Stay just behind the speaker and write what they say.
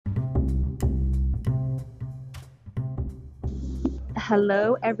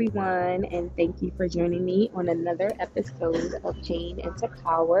Hello, everyone, and thank you for joining me on another episode of Jane into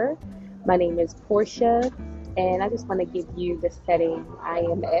Power. My name is Portia, and I just want to give you the setting. I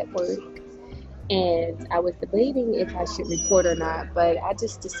am at work, and I was debating if I should record or not, but I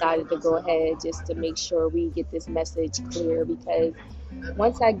just decided to go ahead just to make sure we get this message clear because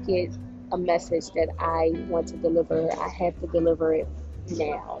once I get a message that I want to deliver, I have to deliver it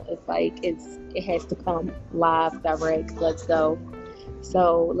now. It's like it has to come live, direct. Let's go.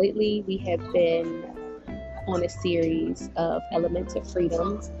 So lately, we have been on a series of Elements of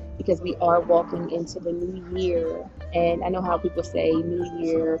Freedom because we are walking into the new year. And I know how people say new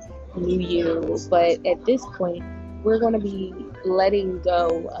year, new you, but at this point, we're going to be letting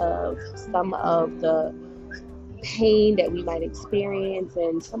go of some of the pain that we might experience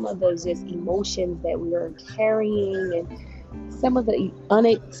and some of those just emotions that we are carrying and some of the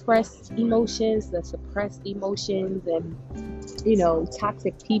unexpressed emotions, the suppressed emotions, and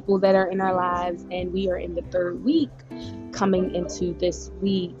toxic people that are in our lives. And we are in the third week coming into this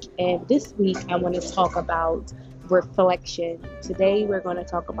week. And this week, I want to talk about reflection. Today, we're going to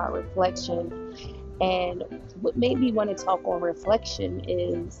talk about reflection. And what made me want to talk on reflection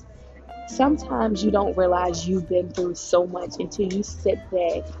is sometimes you don't realize you've been through so much until you sit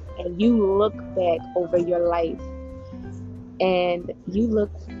back and you look back over your life and you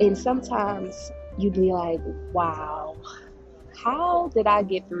look, and sometimes you'd be like, wow, how did I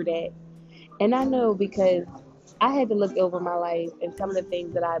get through that? And I know because I had to look over my life and some of the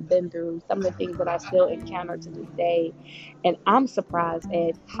things that I've been through, some of the things that I still encounter to this day. And I'm surprised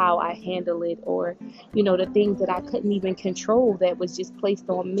at how I handle it, or, the things that I couldn't even control that was just placed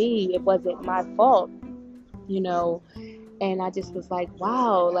on me. It wasn't my fault, you know. And I just was like,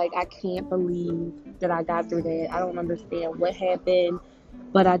 wow, like I can't believe that I got through that. I don't understand what happened,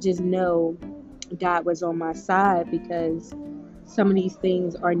 but I just know God was on my side because some of these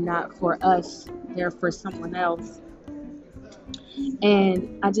things are not for us, they're for someone else.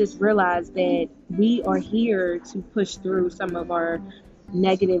 And I just realized that we are here to push through some of our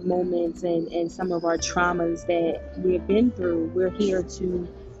negative moments and some of our traumas that we've been through. We're here to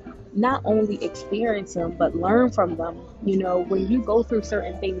not only experience them, but learn from them. When you go through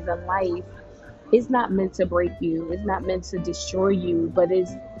certain things in life, it's not meant to break you. It's not meant to destroy you, but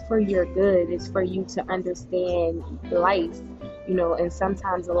it's for your good. It's for you to understand life, and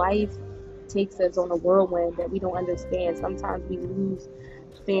sometimes life takes us on a whirlwind that we don't understand. Sometimes we lose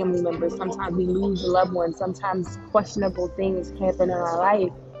family members. Sometimes we lose loved ones. Sometimes questionable things happen in our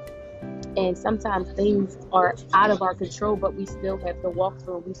life. And sometimes things are out of our control, but we still have to walk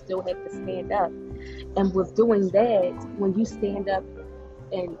through. We still have to stand up. And with doing that, when you stand up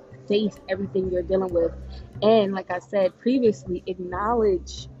and face everything you're dealing with, and like I said previously,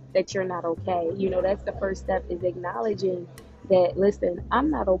 acknowledge that you're not okay. That's the first step, is acknowledging that, listen, I'm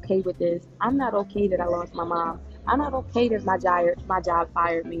not okay with this. I'm not okay that I lost my mom. I'm not okay that my job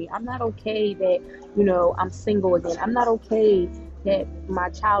fired me. I'm not okay that, I'm single again. I'm not okay that my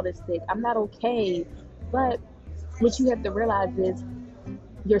child is sick. I'm not okay. But what you have to realize is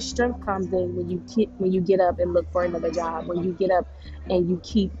your strength comes in when you get up and look for another job, when you get up and you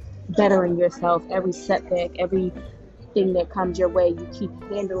keep bettering yourself. Every setback, everything that comes your way, you keep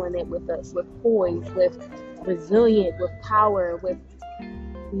handling it with poise, with resilience, with power, with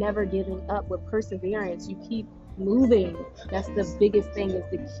never giving up, with perseverance. You keep moving. That's the biggest thing, is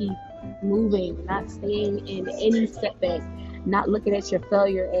to keep moving, not staying in any setback, not looking at your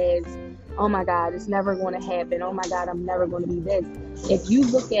failure as, oh my God, it's never going to happen. Oh my God, I'm never going to be this. If you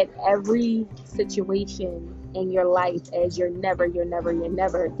look at every situation in your life as you're never,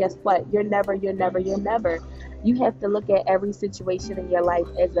 guess what? You're never. You have to look at every situation in your life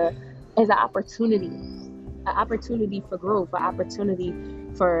as an opportunity for growth, an opportunity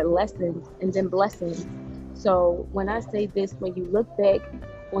for lessons and then blessings. So when I say this, when you look back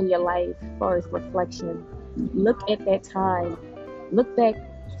on your life as far as reflection, look at that time. Look back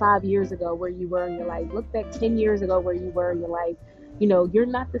 5 years ago where you were in your life. Look back 10 years ago where you were in your life. You're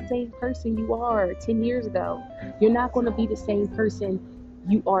not the same person you are 10 years ago. You're not going to be the same person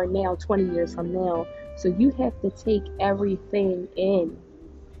you are now 20 years from now. So you have to take everything in.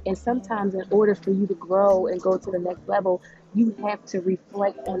 And sometimes in order for you to grow and go to the next level, you have to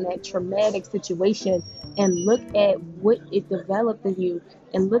reflect on that traumatic situation and look at what it developed in you,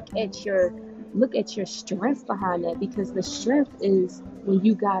 and look at your strength behind that, because the strength is when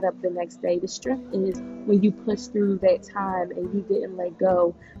you got up the next day. The strength is when you pushed through that time and you didn't let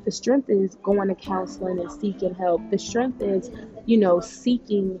go. The strength is going to counseling and seeking help. The strength is,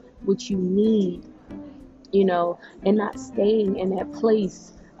 seeking what you need, and not staying in that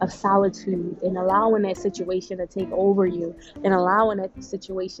place of solitude, and allowing that situation to take over you, and allowing that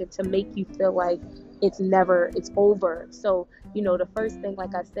situation to make you feel like it's over. So, the first thing,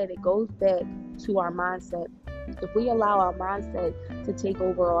 like I said, it goes back to our mindset. If we allow our mindset to take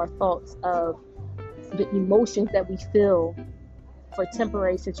over our thoughts of the emotions that we feel for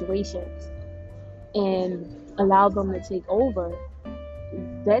temporary situations and allow them to take over,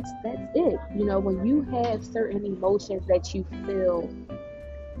 that's it. When you have certain emotions that you feel,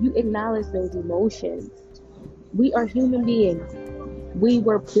 you acknowledge those emotions. We are human beings. We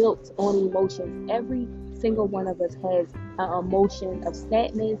were built on emotions. Every single one of us has an emotion of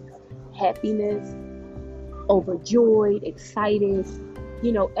sadness, happiness, overjoyed, excited.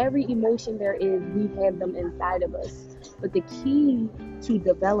 Every emotion there is, we have them inside of us. But the key to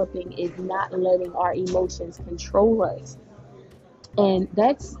developing is not letting our emotions control us. And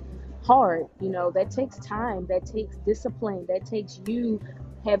that's hard. That takes time, that takes discipline, that takes you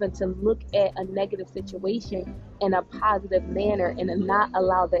having to look at a negative situation in a positive manner and not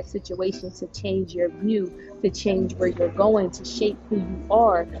allow that situation to change your view, to change where you're going, to shape who you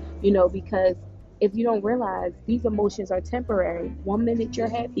are, because if you don't realize, these emotions are temporary. One minute you're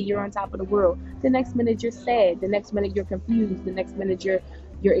happy, you're on top of the world. The next minute you're sad. The next minute you're confused. The next minute you're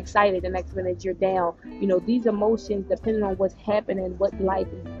excited. The next minute you're down. These emotions, depending on what's happening, what life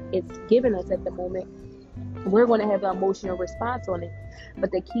is giving us at the moment, we're going to have an emotional response on it.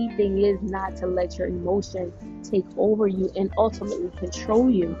 But the key thing is not to let your emotions take over you and ultimately control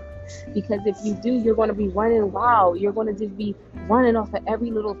you. Because if you do, you're going to be running wild. You're going to just be running off of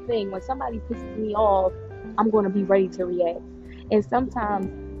every little thing. When somebody pisses me off, I'm going to be ready to react. And sometimes,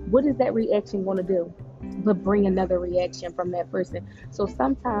 what is that reaction going to do? But bring another reaction from that person. So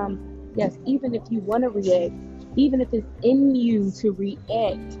sometimes, yes, even if you want to react, even if it's in you to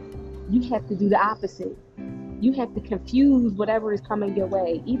react, you have to do the opposite. You have to confuse whatever is coming your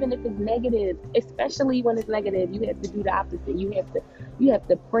way, even if it's negative. Especially when it's negative, you have to do the opposite. You have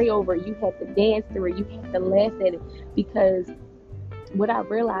to pray over it. You have to dance through it. You have to laugh at it, because what I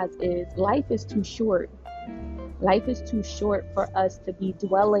realize is life is too short. Life is too short for us to be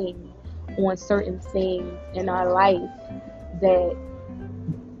dwelling on certain things in our life that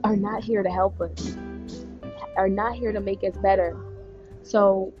are not here to help us, are not here to make us better.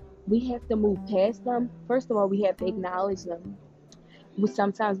 So we have to move past them. First of all, we have to acknowledge them.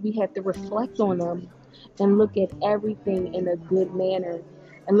 Sometimes we have to reflect on them and look at everything in a good manner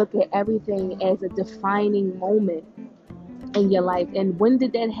and look at everything as a defining moment in your life. And when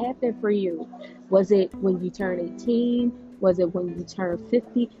did that happen for you? Was it when you turned 18? Was it when you turned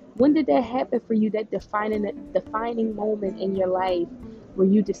 50? When did that happen for you, that defining moment in your life where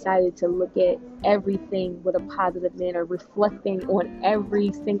you decided to look at everything with a positive manner, reflecting on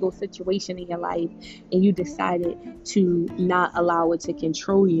every single situation in your life, and you decided to not allow it to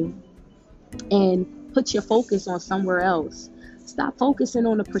control you and put your focus on somewhere else? Stop focusing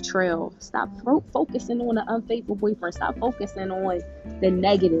on the portrayal. Stop focusing on the unfaithful boyfriend. Stop focusing on the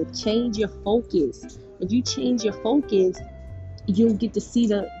negative. Change your focus. If you change your focus, you'll get to see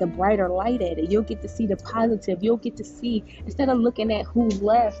the brighter light at it. You'll get to see the positive. You'll get to see, instead of looking at who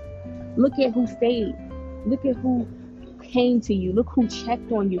left, look at who stayed. Look at who came to you. Look who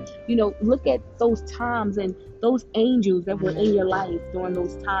checked on you. Look at those times and those angels that were in your life during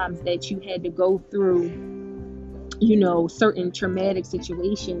those times that you had to go through, certain traumatic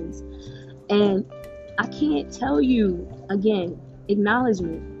situations. And I can't tell you, again,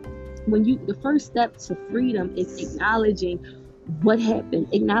 acknowledgement. The first step to freedom is acknowledging what happened,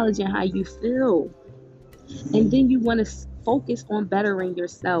 acknowledging how you feel. And then you want to focus on bettering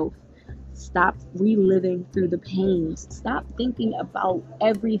yourself. Stop reliving through the pains. Stop thinking about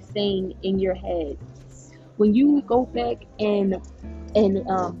everything in your head. When you go back and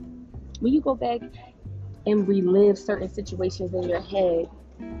relive certain situations in your head,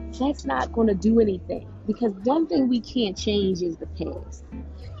 that's not going to do anything, because one thing we can't change is the past.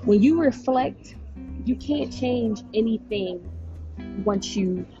 When you reflect, you can't change anything. Once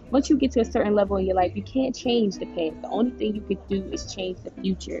you get to a certain level in your life, you can't change the past. The only thing you can do is change the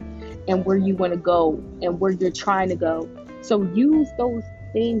future and where you want to go and where you're trying to go. So use those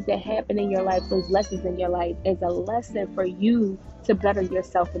things that happen in your life, those lessons in your life, as a lesson for you to better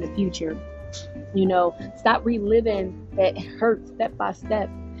yourself in the future. Stop reliving that hurt step by step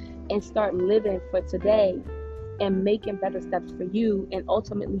and start living for today and making better steps for you and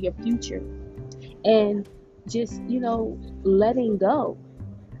ultimately your future. And just, letting go.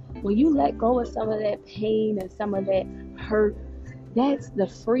 When you let go of some of that pain and some of that hurt, that's the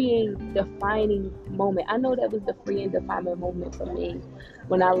freeing, defining moment. I know that was the freeing, defining moment for me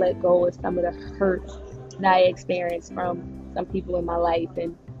when I let go of some of the hurt that I experienced from some people in my life.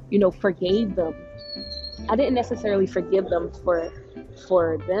 And forgave them. I didn't necessarily forgive them for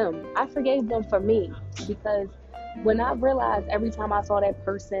them. I forgave them for me, because when I realized every time I saw that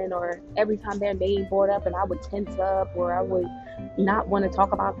person or every time their name brought up, and I would tense up or I would not want to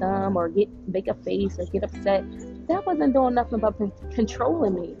talk about them or make a face or get upset, that wasn't doing nothing but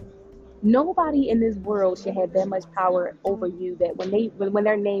controlling me. Nobody in this world should have that much power over you that when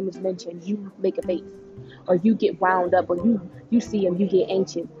their name is mentioned, you make a face or you get wound up or you see them, you get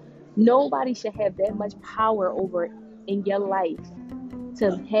anxious. Nobody should have that much power over in your life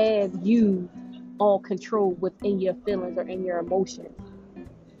to have you all control within your feelings or in your emotions.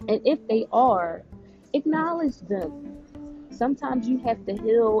 And if they are, acknowledge them. Sometimes you have to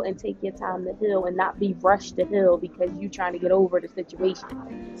heal and take your time to heal and not be rushed to heal because you're trying to get over the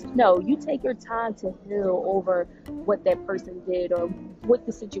situation. No, you take your time to heal over what that person did or what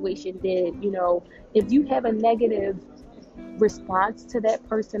the situation did. If you have a negative response to that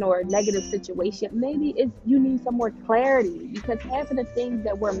person or a negative situation, maybe you need some more clarity, because half of the things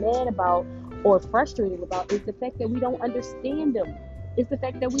that we're mad about or frustrated about is the fact that we don't understand them. It's the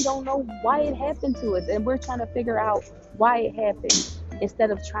fact that we don't know why it happened to us, and we're trying to figure out why it happened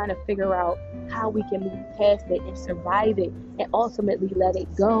instead of trying to figure out how we can move past it and survive it and ultimately let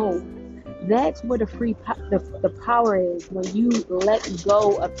it go. That's where the power is, when you let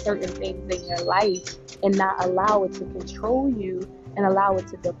go of certain things in your life and not allow it to control you and allow it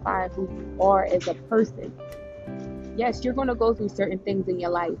to define who you are as a person. Yes, you're going to go through certain things in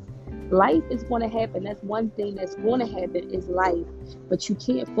your life. Life is going to happen. That's one thing that's going to happen, is life. But you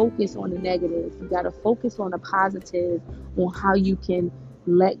can't focus on the negative. You got to focus on the positive, on how you can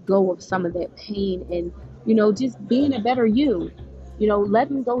let go of some of that pain and, just being a better you.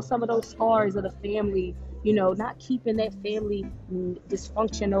 Letting go some of those scars of the family, not keeping that family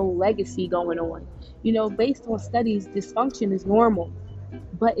dysfunctional legacy going on. Based on studies, dysfunction is normal.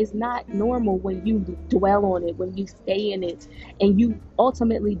 But it's not normal when you dwell on it, when you stay in it, and you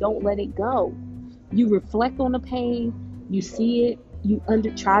ultimately don't let it go. You reflect on the pain, you see it, you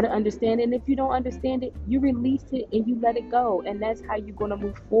try to understand it, and if you don't understand it, you release it and you let it go. And that's how you're going to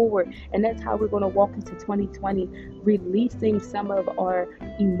move forward. And that's how we're going to walk into 2020, releasing some of our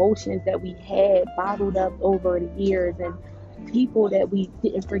emotions that we had bottled up over the years, and people that we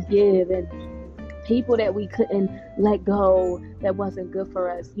didn't forgive, and people that we couldn't let go that wasn't good for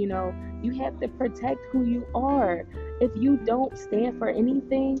us. You have to protect who you are. If you don't stand for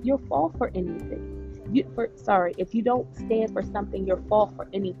anything, you'll fall for anything. If you don't stand for something, you'll fall for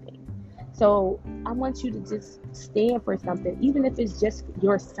anything. So I want you to just stand for something, even if it's just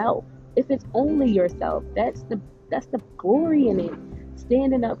yourself. If it's only yourself, that's the glory in it.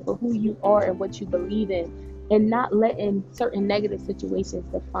 Standing up for who you are and what you believe in, and not letting certain negative situations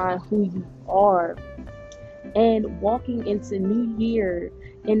define who you are. And walking into new year,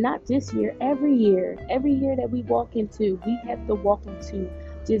 and not this year, every year that we walk into, we have to walk into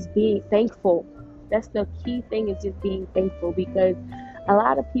just being thankful. That's the key thing, is just being thankful, because a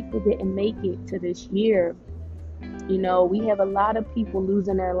lot of people didn't make it to this year. We have a lot of people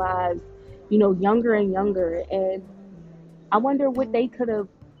losing their lives, younger and younger. And I wonder what they could have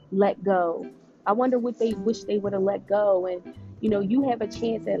let go. I wonder what they wish they would have let go. And, you have a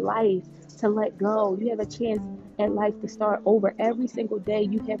chance at life to let go. You have a chance at life to start over. Every single day,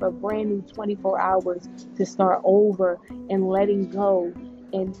 you have a brand new 24 hours to start over and letting go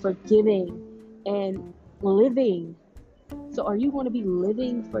and forgiving and living. So are you going to be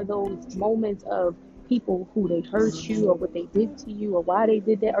living for those moments of people who they hurt you or what they did to you or why they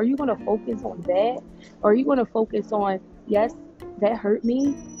did that? Are you going to focus on that? Or are you going to focus on, yes, that hurt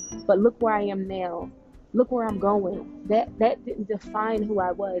me, but look where I am now. Look where I'm going. That didn't define who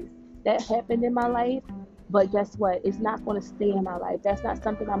I was. That happened in my life, but guess what? It's not going to stay in my life. That's not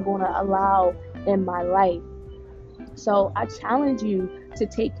something I'm going to allow in my life. So I challenge you to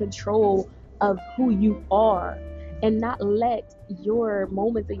take control of who you are and not let your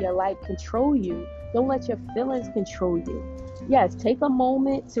moments of your life control you. Don't let your feelings control you. Yes, take a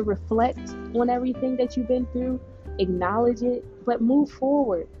moment to reflect on everything that you've been through, acknowledge it, but move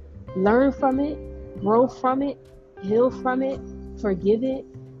forward. Learn from it, grow from it, heal from it, forgive it.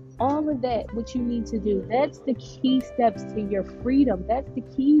 All of that, what you need to do. That's the key steps to your freedom. That's the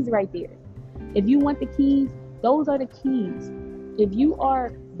keys right there. If you want the keys, those are the keys. If you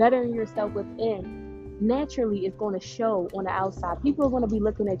are bettering yourself within, naturally it's going to show on the outside. People are going to be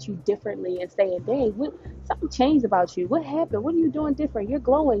looking at you differently and saying, dang, something changed about you. What happened? What are you doing different? You're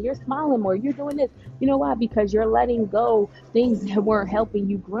glowing. You're smiling more. You're doing this. You know why? Because you're letting go things that weren't helping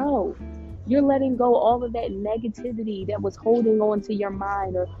you grow. You're letting go all of that negativity that was holding on to your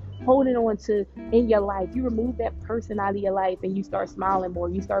mind or holding on to in your life. You remove that person out of your life and you start smiling more.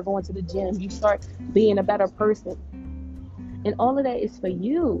 You start going to the gym. You start being a better person. And all of that is for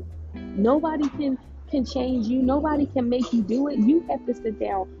you. Nobody can change you. Nobody can make you do it. You have to sit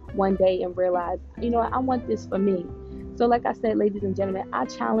down one day and realize, I want this for me. So like I said, ladies and gentlemen, I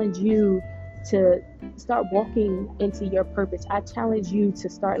challenge you to start walking into your purpose. I challenge you to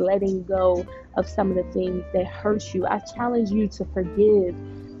start letting go of some of the things that hurt you. I challenge you to forgive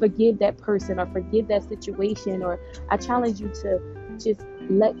that person or forgive that situation, or I challenge you to just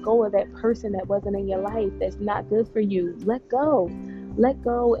let go of that person that wasn't in your life, that's not good for you. Let go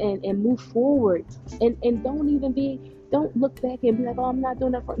and move forward, and don't look back and be like, oh, I'm not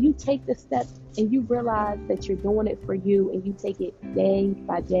doing that for you. Take the steps and you realize that you're doing it for you, and you take it day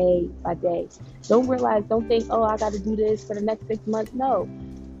by day by day. Don't think, oh, I got to do this for the next 6 months. No,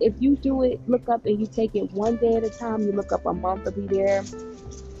 if you do it, look up and you take it one day at a time. You look up, a month will be there,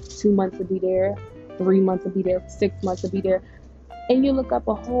 2 months will be there, 3 months will be there, 6 months will be there. And you look up,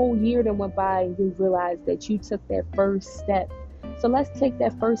 a whole year that went by, and you realize that you took that first step. So let's take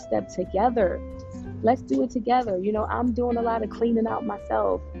that first step together. Let's do it together. I'm doing a lot of cleaning out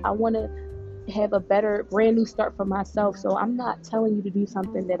myself. I want to have a better, brand new start for myself. So I'm not telling you to do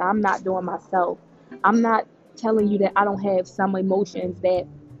something that I'm not doing myself. I'm not telling you that I don't have some emotions that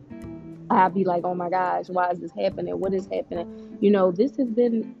I'll be like, oh my gosh, why is this happening? What is happening? This has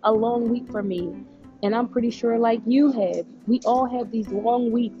been a long week for me. And I'm pretty sure like you have. We all have these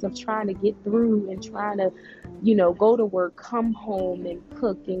long weeks of trying to get through and trying to, go to work, come home and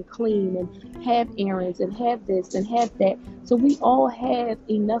cook and clean and have errands and have this and have that. So we all have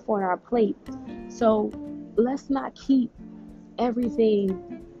enough on our plate. So let's not keep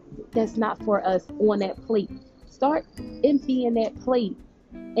everything that's not for us on that plate. Start emptying that plate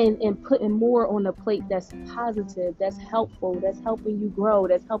and putting more on the plate that's positive, that's helpful, that's helping you grow,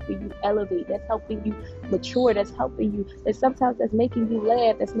 that's helping you elevate, that's helping you mature, that's helping you, that's making you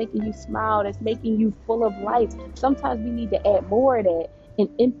laugh, that's making you smile, that's making you full of life. Sometimes we need to add more of that and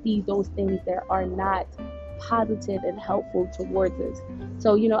empty those things that are not positive and helpful towards us.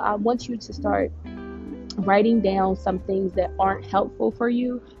 So, I want you to start writing down some things that aren't helpful for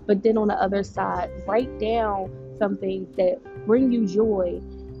you, but then on the other side, write down some things that bring you joy,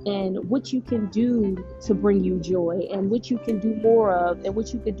 and what you can do to bring you joy, and what you can do more of, and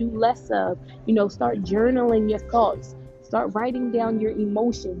what you can do less of. Start journaling your thoughts. Start writing down your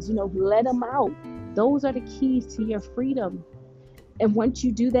emotions. Let them out. Those are the keys to your freedom. And once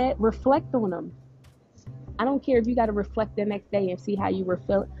you do that, reflect on them. I don't care if you got to reflect the next day and see how you were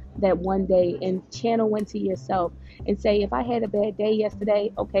feeling that one day, and channel into yourself and say, if I had a bad day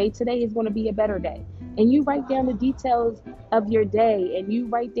yesterday, okay, today is going to be a better day. And you write down the details of your day, and you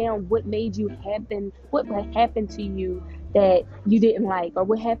write down what made you happen, what happened to you that you didn't like, or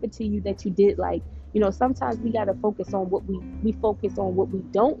what happened to you that you did like. Sometimes we got to focus on what we focus on what we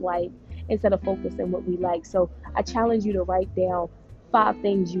don't like instead of focusing what we like. So I challenge you to write down 5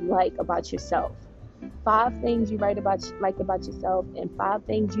 things you like about yourself. 5 things you like about yourself, and 5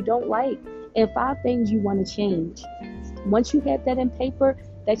 things you don't like, and 5 things you want to change. Once you have that in paper,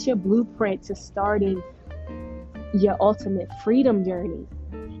 that's your blueprint to starting your ultimate freedom journey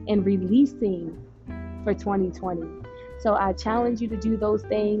and releasing for 2020. So I challenge you to do those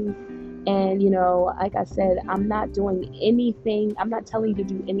things. And, like I said, I'm not telling you to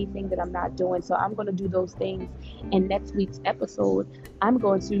do anything that I'm not doing. So I'm going to do those things. In next week's episode, I'm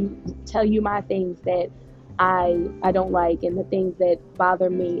going to tell you my things that I don't like, and the things that bother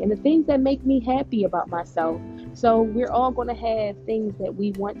me, and the things that make me happy about myself. So we're all going to have things that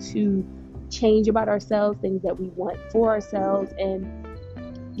we want to change about ourselves, things that we want for ourselves, and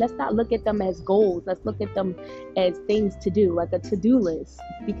let's not look at them as goals. Let's look at them as things to do, like a to-do list.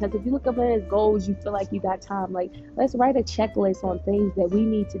 Because if you look at them as goals, you feel like you got time. Like, let's write a checklist on things that we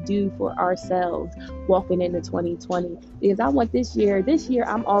need to do for ourselves walking into 2020. Because I want this year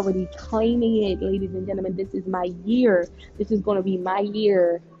I'm already claiming it, ladies and gentlemen. This is my year. This is going to be my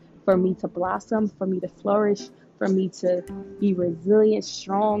year for me to blossom, for me to flourish, for me to be resilient,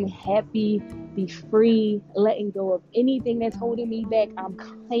 strong, happy, be free, letting go of anything that's holding me back. I'm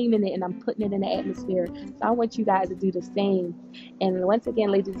claiming it and I'm putting it in the atmosphere. So I want you guys to do the same. And once again,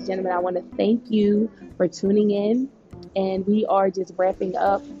 ladies and gentlemen, I want to thank you for tuning in. And we are just wrapping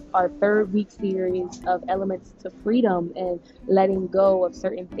up our 3rd week series of Elements to Freedom and letting go of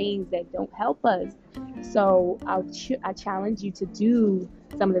certain things that don't help us. So I challenge you to do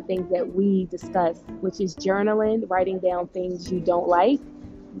some of the things that we discussed, which is journaling, writing down things you don't like,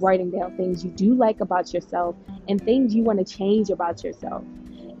 writing down things you do like about yourself, and things you want to change about yourself.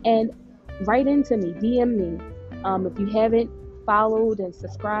 And write into me, DM me. If you haven't followed and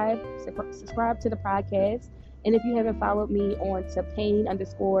subscribe to the podcast. And if you haven't followed me on to pain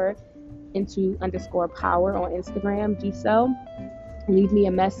underscore into underscore power on Instagram, do so. Leave me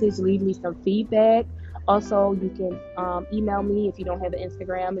a message, leave me some feedback. Also, you can email me if you don't have an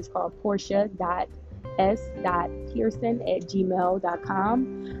Instagram. It's called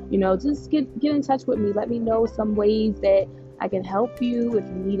portia.s.pearson@gmail.com. Just get in touch with me. Let me know some ways that I can help you. If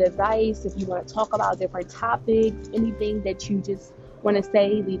you need advice, if you want to talk about different topics, anything that you just want to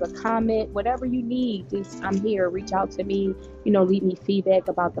say, leave a comment, whatever you need. I'm here. Reach out to me. Leave me feedback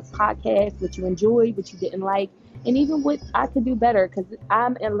about the podcast, what you enjoyed, what you didn't like, and even what I could do better, because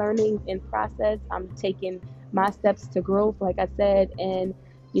I'm in learning in process. I'm taking my steps to growth, like I said, and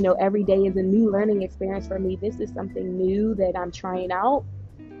every day is a new learning experience for me. This is something new that I'm trying out,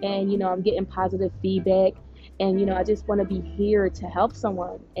 and I'm getting positive feedback, and I just want to be here to help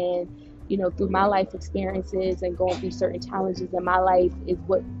someone. And through my life experiences and going through certain challenges in my life is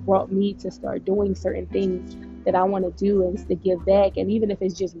what brought me to start doing certain things that I want to do, and to give back. And even if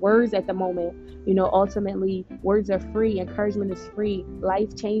it's just words at the moment, ultimately words are free, encouragement is free,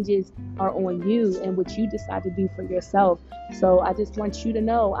 life changes are on you and what you decide to do for yourself. So I just want you to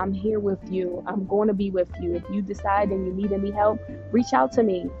know I'm here with you. I'm going to be with you. If you decide and you need any help, reach out to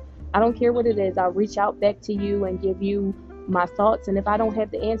me. I don't care what it is. I'll reach out back to you and give you my thoughts. And if I don't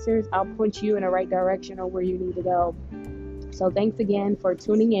have the answers, I'll point you in the right direction on where you need to go. So thanks again for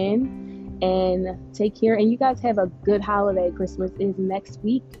tuning in, and take care. And you guys have a good holiday. Christmas is next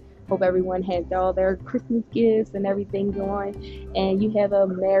week. Hope everyone has all their Christmas gifts and everything going, and you have a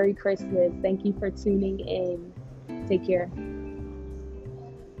Merry Christmas. Thank you for tuning in. Take care.